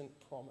distant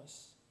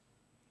promise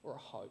or a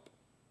hope.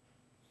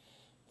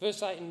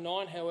 Verse 8 and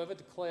 9, however,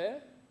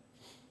 declare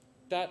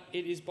that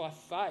it is by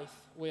faith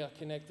we are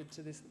connected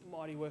to this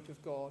mighty work of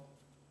God.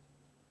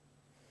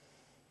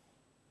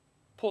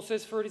 Paul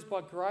says, for it is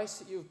by grace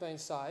that you have been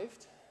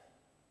saved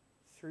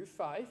through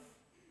faith.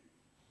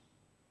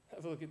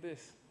 Have a look at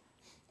this.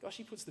 Gosh,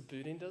 he puts the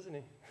boot in, doesn't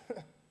he?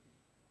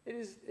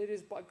 It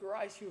is by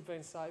grace you have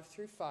been saved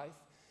through faith.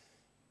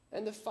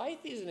 And the faith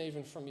isn't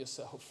even from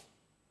yourself.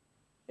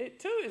 It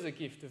too is a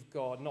gift of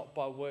God, not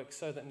by works,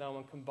 so that no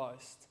one can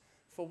boast.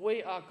 For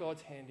we are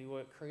God's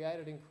handiwork,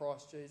 created in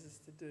Christ Jesus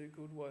to do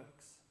good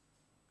works,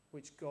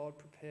 which God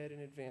prepared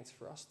in advance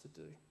for us to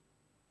do.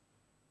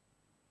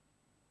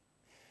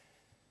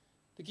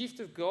 The gift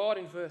of God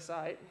in verse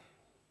 8,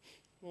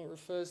 well, it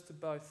refers to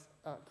both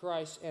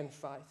grace and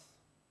faith.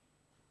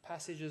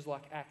 Passages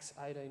like Acts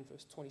 18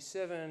 verse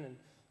 27 and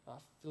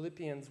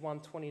Philippians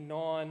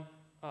 1:29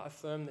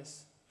 affirm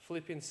this.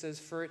 Philippians says,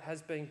 for it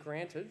has been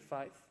granted,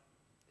 faith,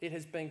 it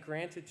has been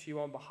granted to you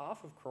on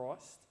behalf of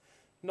Christ,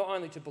 not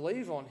only to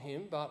believe on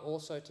him, but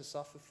also to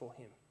suffer for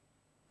him.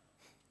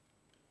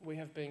 We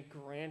have been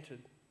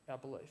granted our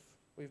belief.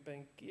 We've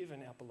been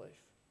given our belief.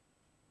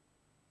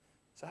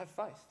 So have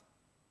faith.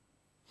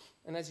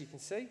 And as you can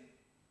see,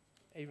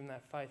 even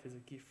that faith is a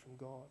gift from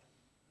God.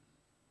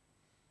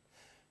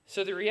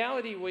 So the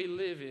reality we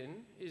live in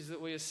is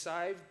that we are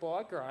saved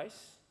by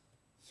grace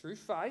through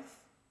faith,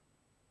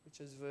 which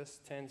as verse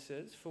 10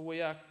 says, for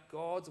we are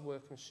God's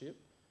workmanship,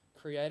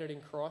 created in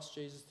Christ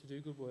Jesus to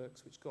do good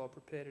works, which God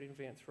prepared in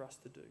advance for us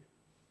to do.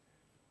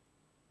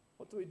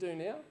 What do we do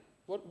now?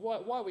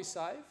 Why are we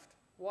saved?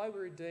 Why are we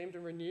redeemed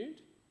and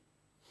renewed?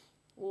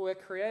 Well, we're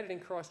created in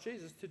Christ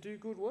Jesus to do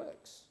good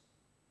works.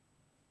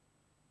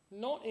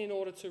 Not in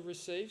order to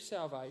receive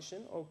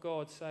salvation or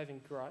God's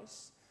saving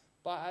grace,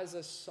 but as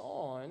a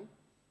sign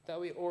that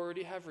we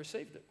already have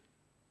received it.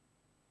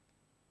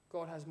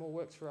 God has more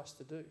works for us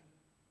to do.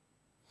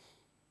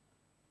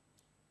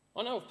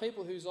 I know of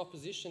people whose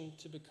opposition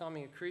to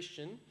becoming a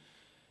Christian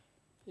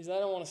is they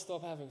don't want to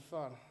stop having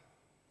fun.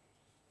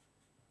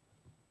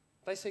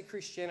 They see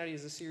Christianity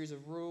as a series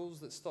of rules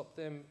that stop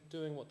them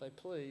doing what they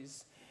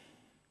please.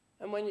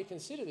 And when you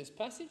consider this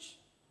passage,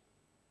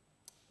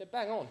 they're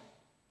bang on.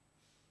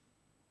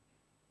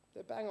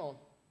 They're bang on.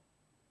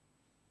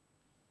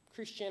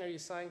 Christianity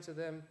is saying to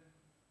them,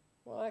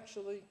 well,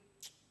 actually,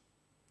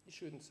 you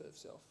shouldn't serve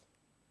self.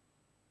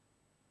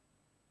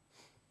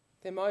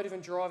 Their motive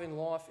and drive in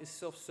life is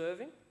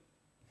self-serving.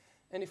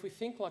 And if we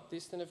think like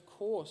this, then of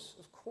course,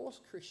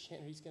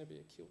 Christianity is going to be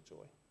a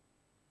killjoy.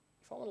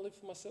 If I want to live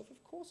for myself,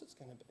 of course it's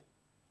going to be.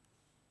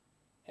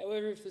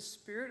 However, if the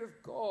Spirit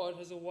of God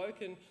has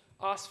awoken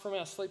us from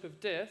our sleep of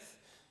death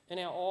and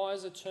our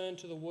eyes are turned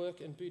to the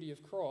work and beauty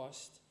of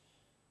Christ,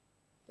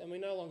 then we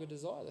no longer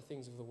desire the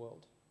things of the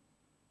world.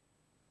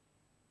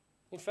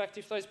 In fact,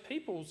 if those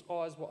people's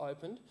eyes were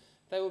opened,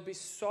 they would be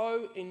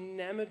so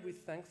enamoured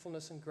with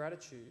thankfulness and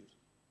gratitude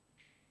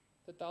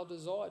that they'll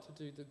desire to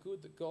do the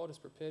good that God has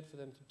prepared for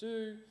them to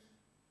do.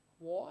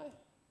 Why?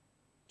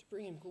 To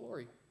bring him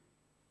glory.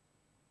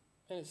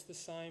 And it's the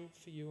same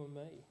for you and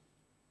me.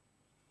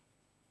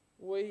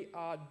 We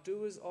are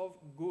doers of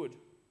good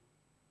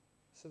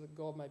so that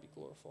God may be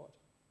glorified.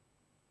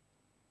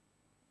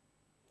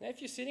 Now,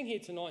 if you're sitting here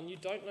tonight and you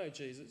don't know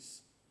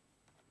Jesus,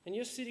 and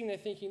you're sitting there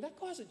thinking, that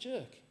guy's a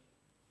jerk.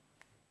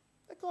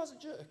 That guy's a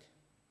jerk.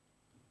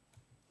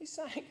 He's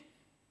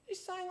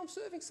saying I'm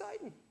serving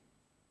Satan.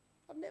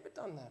 I've never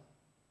done that.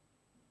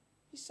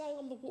 He's saying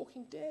I'm the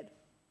walking dead.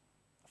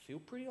 I feel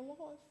pretty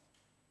alive.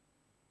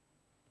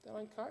 Then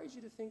I encourage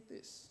you to think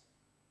this.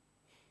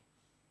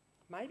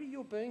 Maybe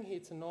your being here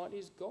tonight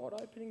is God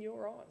opening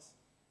your eyes.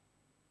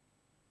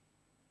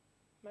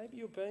 Maybe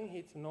your being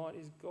here tonight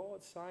is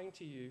God saying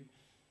to you,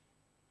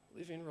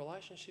 live in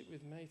relationship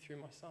with me through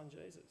my son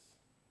Jesus.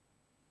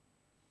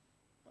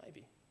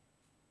 Maybe.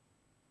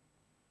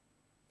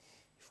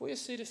 If we are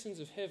citizens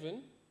of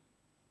heaven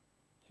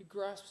who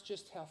grasp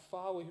just how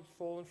far we have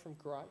fallen from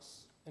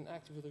grace and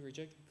actively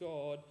rejected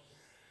God,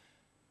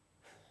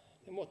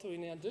 then what do we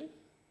now do?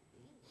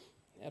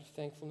 Out of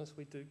thankfulness,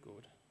 we do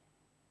good.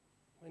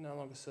 We no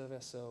longer serve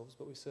ourselves,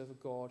 but we serve a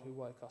God who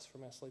woke us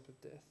from our sleep of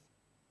death.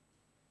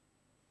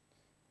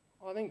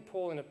 I think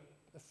Paul in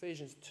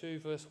Ephesians 2,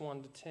 verse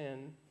 1 to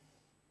 10,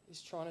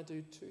 is trying to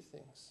do two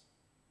things.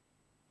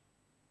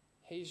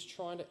 He's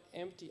trying to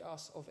empty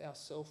us of our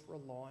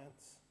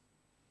self-reliance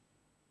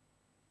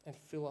and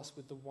fill us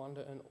with the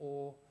wonder and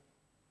awe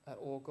at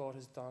all God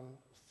has done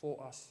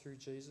for us through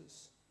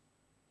Jesus,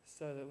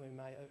 so that we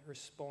may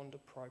respond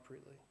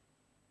appropriately.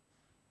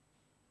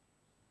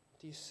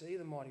 Do you see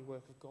the mighty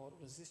work of God,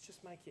 or does this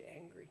just make you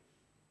angry?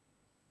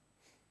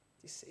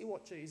 Do you see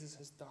what Jesus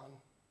has done?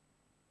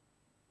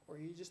 Or are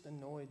you just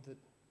annoyed that,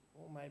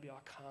 well, maybe I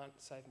can't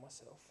save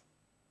myself?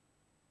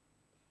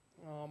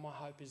 Oh, my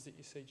hope is that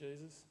you see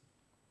Jesus.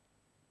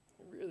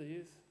 It really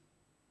is.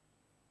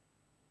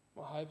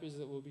 My hope is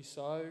that we'll be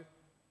so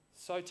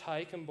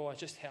taken by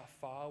just how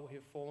far we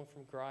have fallen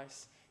from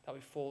grace that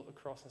we fall at the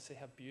cross and see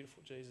how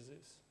beautiful Jesus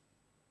is.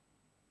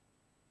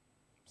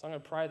 So I'm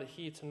going to pray that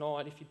here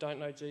tonight, if you don't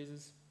know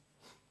Jesus,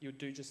 you would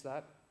do just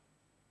that.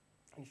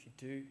 And if you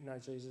do know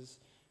Jesus,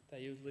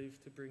 that you would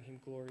live to bring him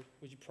glory.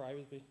 Would you pray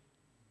with me?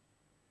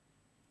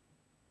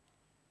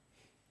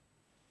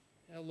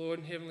 Our Lord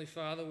and Heavenly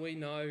Father, we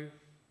know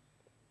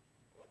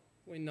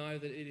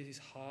that it is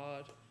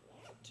hard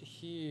to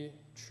hear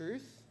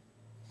truth.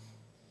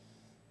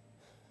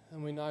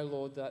 And we know,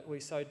 Lord, that we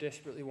so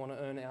desperately want to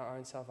earn our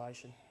own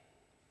salvation.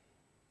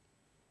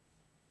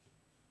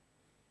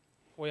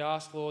 We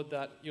ask, Lord,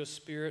 that your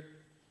Spirit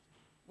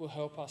will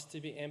help us to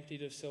be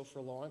emptied of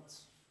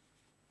self-reliance.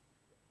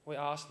 We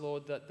ask,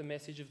 Lord, that the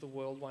message of the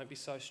world won't be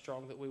so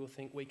strong that we will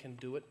think we can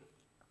do it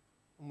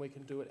and we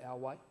can do it our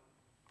way.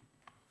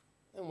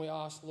 And we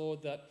ask,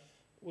 Lord, that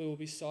we will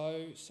be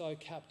so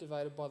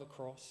captivated by the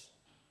cross.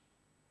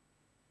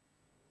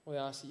 We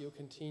ask that you'll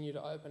continue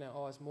to open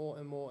our eyes more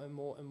and more and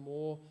more and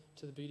more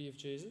to the beauty of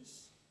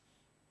Jesus,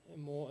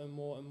 and more and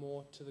more and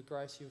more to the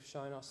grace you've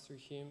shown us through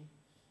him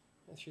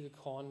and through the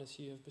kindness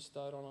you have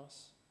bestowed on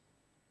us.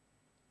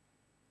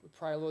 We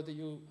pray, Lord, that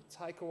you'll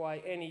take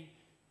away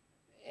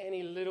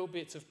any little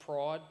bits of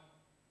pride,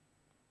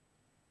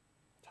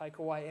 take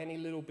away any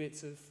little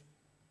bits of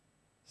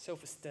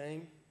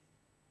self-esteem,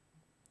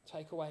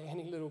 take away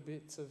any little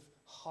bits of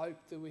hope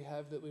that we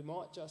have that we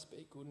might just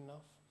be good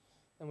enough.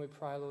 And we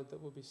pray, Lord,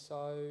 that we'll be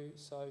so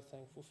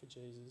thankful for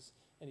Jesus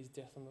and his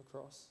death on the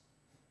cross.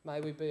 May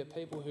we be a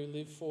people who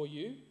live for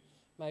you.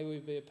 May we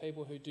be a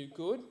people who do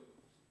good.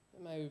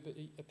 And may we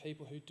be a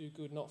people who do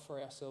good not for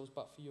ourselves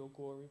but for your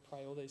glory. We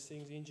pray all these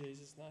things in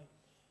Jesus' name.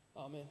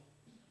 Amen.